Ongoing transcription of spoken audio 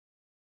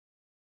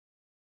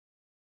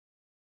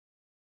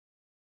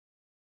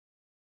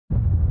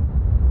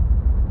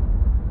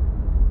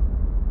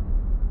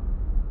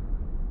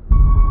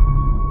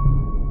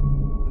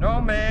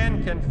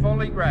man can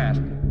fully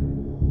grasp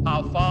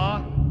how far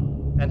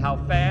and how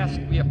fast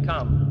we have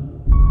come.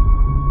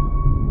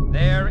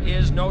 There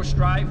is no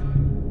strife,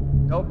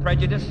 no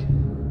prejudice,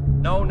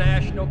 no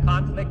national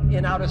conflict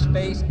in outer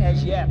space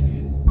as yet.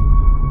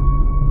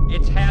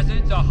 Its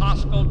hazards are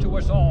hostile to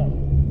us all.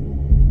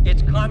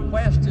 Its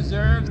conquest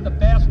deserves the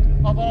best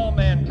of all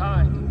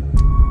mankind.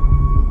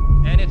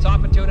 And its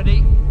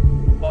opportunity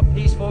for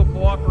peaceful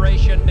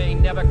cooperation may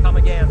never come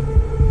again.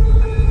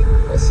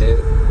 That's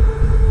it.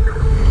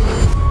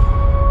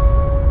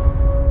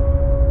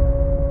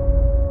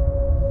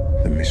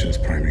 The mission's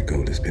primary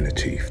goal has been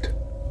achieved.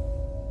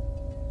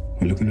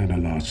 We're looking at a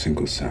large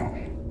single cell,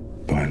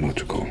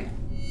 biological.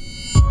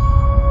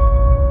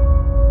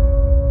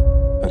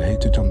 I'd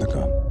hate to jump the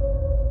gun,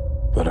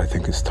 but I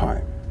think it's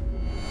time.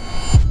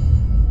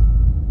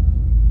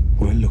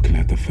 We're looking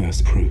at the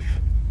first proof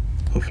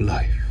of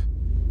life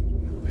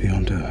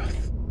beyond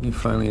Earth. You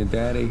finally a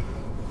daddy?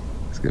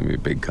 It's gonna be a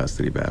big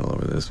custody battle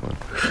over this one.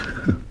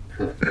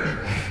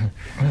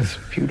 That's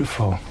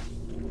beautiful.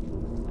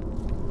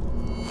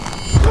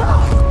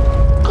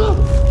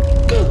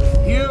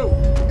 You!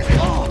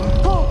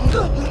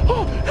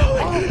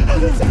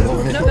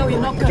 No,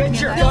 you're not going.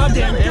 Get your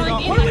goddamn hand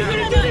off! What are we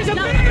gonna do? There's a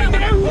man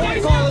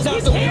there! Call us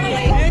out the window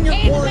and your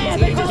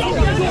quarantine!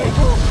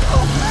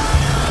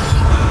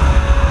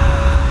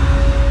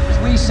 As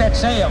we set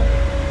sail,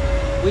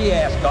 we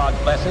ask God's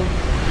blessing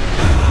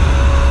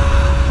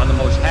on the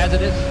most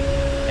hazardous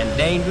and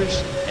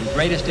dangerous and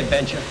greatest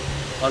adventure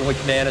on which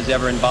man has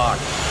ever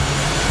embarked.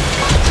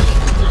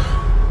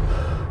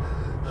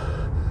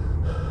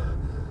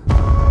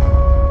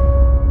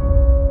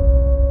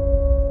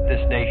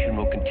 This nation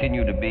will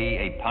continue to be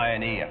a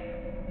pioneer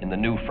in the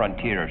new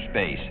frontier of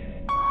space.